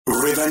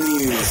River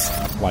News.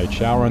 Late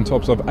shower on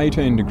tops of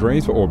 18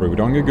 degrees for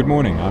Albury-Wodonga. Good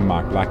morning, I'm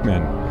Mark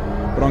Blackman.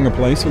 Wodonga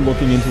police are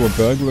looking into a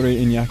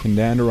burglary in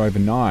Yackandandah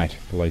overnight.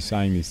 Police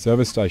saying the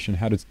service station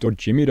had its door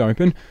jimmied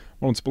open,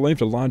 while it's believed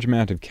a large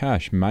amount of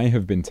cash may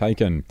have been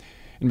taken.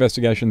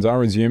 Investigations are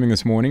resuming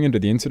this morning into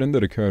the incident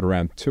that occurred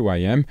around 2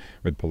 a.m,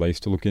 with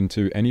police to look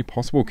into any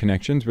possible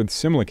connections with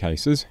similar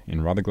cases in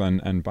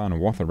Rutherglen and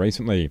Barnawartha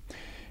recently.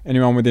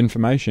 Anyone with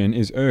information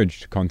is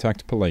urged to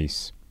contact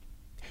police.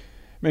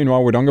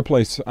 Meanwhile, Wodonga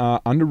Police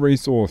are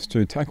under-resourced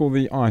to tackle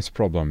the ice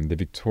problem. The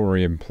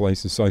Victorian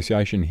Police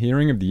Association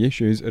hearing of the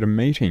issues at a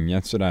meeting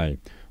yesterday.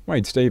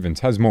 Wade Stevens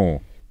has more.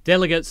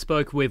 Delegates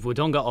spoke with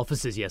Wodonga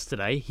officers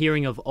yesterday,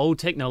 hearing of old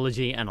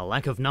technology and a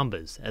lack of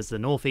numbers as the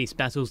northeast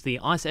battles the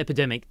ice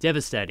epidemic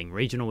devastating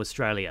regional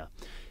Australia.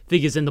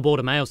 Figures in the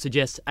Border Mail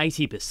suggest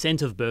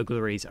 80% of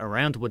burglaries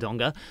around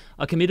Wodonga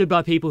are committed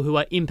by people who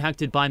are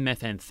impacted by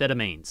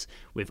methamphetamines,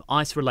 with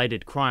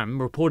ice-related crime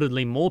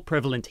reportedly more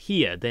prevalent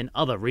here than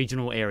other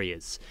regional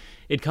areas.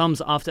 It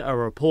comes after a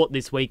report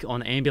this week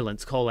on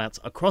ambulance call-outs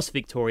across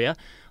Victoria,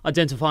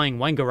 identifying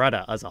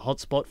Wangaratta as a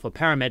hotspot for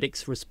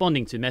paramedics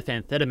responding to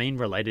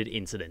methamphetamine-related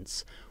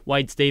incidents.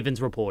 Wade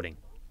Stevens reporting.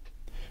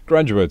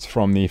 Graduates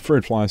from the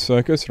Fruit Fly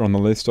Circus are on the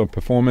list of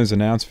performers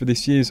announced for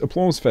this year's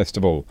Applause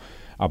Festival.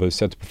 Others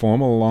set to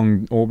perform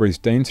along Albury's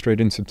Dean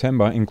Street in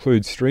September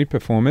include street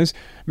performers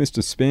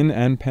Mr Spin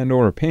and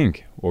Pandora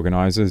Pink,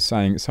 organisers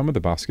saying some of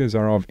the buskers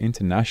are of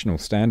international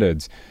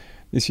standards.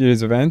 This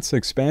year's event's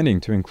expanding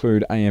to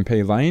include AMP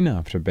Lane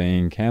after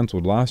being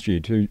cancelled last year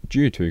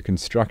due to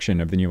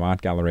construction of the new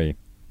art gallery.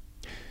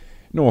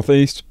 North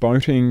East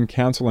Boating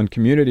Council and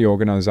community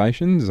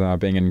organisations are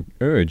being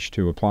urged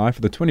to apply for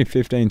the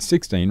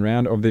 2015-16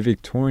 round of the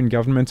Victorian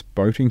Government's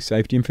Boating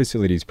Safety and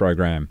Facilities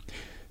Program.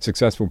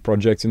 Successful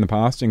projects in the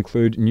past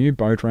include new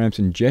boat ramps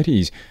and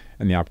jetties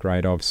and the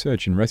upgrade of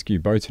search and rescue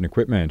boats and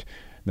equipment.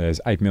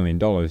 There's $8 million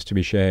to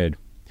be shared.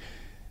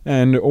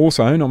 And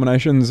also,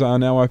 nominations are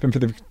now open for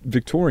the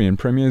Victorian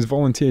Premier's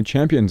Volunteer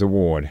Champions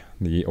Award.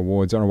 The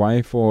awards are a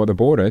way for the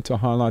Border to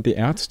highlight the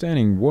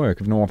outstanding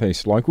work of North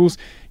East locals,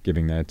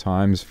 giving their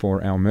times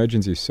for our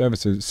emergency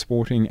services,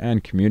 sporting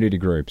and community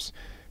groups.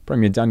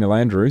 Premier Daniel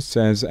Andrews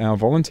says our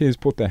volunteers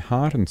put their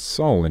heart and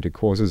soul into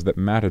causes that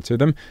matter to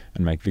them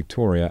and make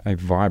Victoria a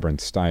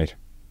vibrant state.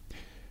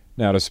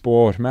 Now to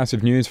sport.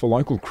 Massive news for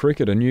local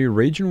cricket. A new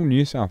regional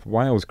New South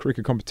Wales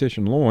cricket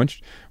competition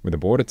launched, with a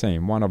Border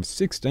team, one of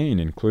 16,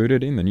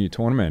 included in the new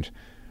tournament.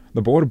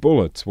 The Border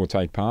Bullets will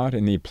take part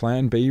in the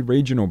Plan B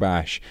Regional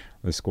Bash.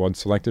 The squad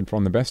selected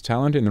from the best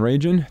talent in the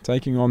region,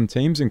 taking on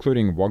teams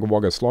including Wagga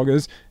Wagga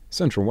Sloggers,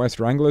 Central West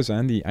Wranglers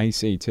and the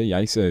ACT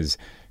Aces.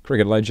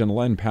 Cricket legend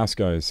Len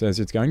Pascoe says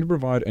it's going to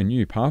provide a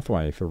new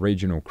pathway for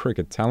regional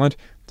cricket talent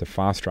to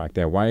fast-track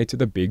their way to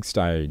the big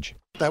stage.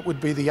 That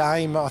would be the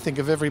aim, I think,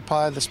 of every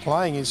player that's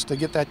playing, is to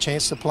get that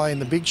chance to play in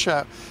the big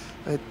show.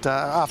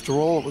 After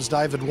all, it was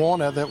David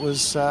Warner that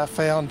was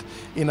found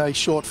in a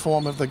short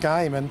form of the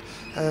game, and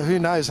who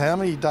knows how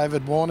many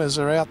David Warners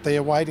are out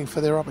there waiting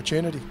for their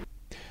opportunity.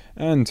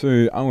 And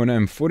to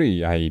O&M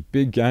footy, a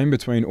big game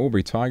between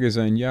Albury Tigers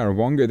and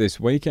Yarrawonga this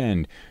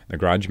weekend. The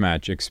grudge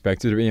match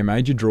expected to be a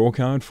major draw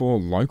card for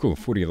local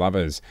footy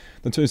lovers.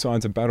 The two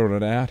sides have battled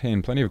it out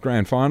in plenty of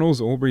grand finals.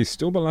 Albury's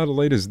still below the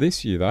leaders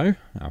this year though,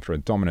 after a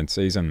dominant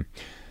season.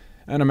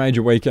 And a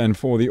major weekend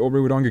for the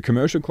Albury-Wodonga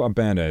Commercial Club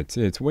Bandits.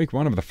 It's week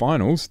one of the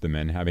finals, the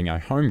men having a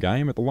home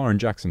game at the Lauren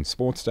Jackson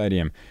Sports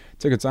Stadium.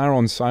 Tickets are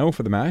on sale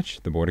for the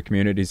match. The Border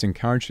community is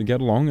encouraged to get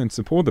along and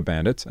support the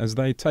Bandits as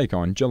they take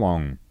on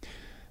Geelong.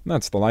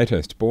 That's the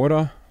latest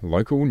Border,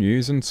 local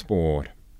news and sport.